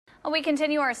Well, we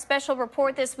continue our special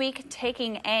report this week,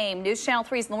 Taking Aim. News Channel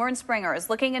 3's Lourin Sprenger is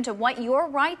looking into what your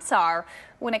rights are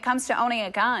when it comes to owning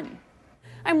a gun.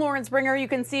 I'm Lourin Sprenger. You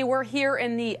can see we're here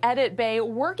in the edit bay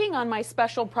working on my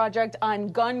special project on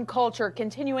gun culture,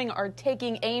 continuing our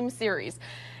Taking Aim series.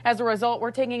 As a result, we're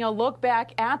taking a look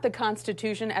back at the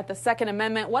Constitution, at the Second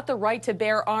Amendment, what the right to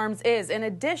bear arms is. In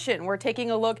addition, we're taking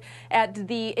a look at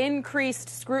the increased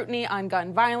scrutiny on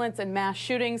gun violence and mass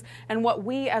shootings and what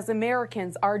we as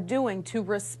Americans are doing to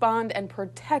respond and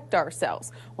protect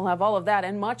ourselves. We'll have all of that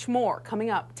and much more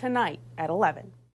coming up tonight at 11.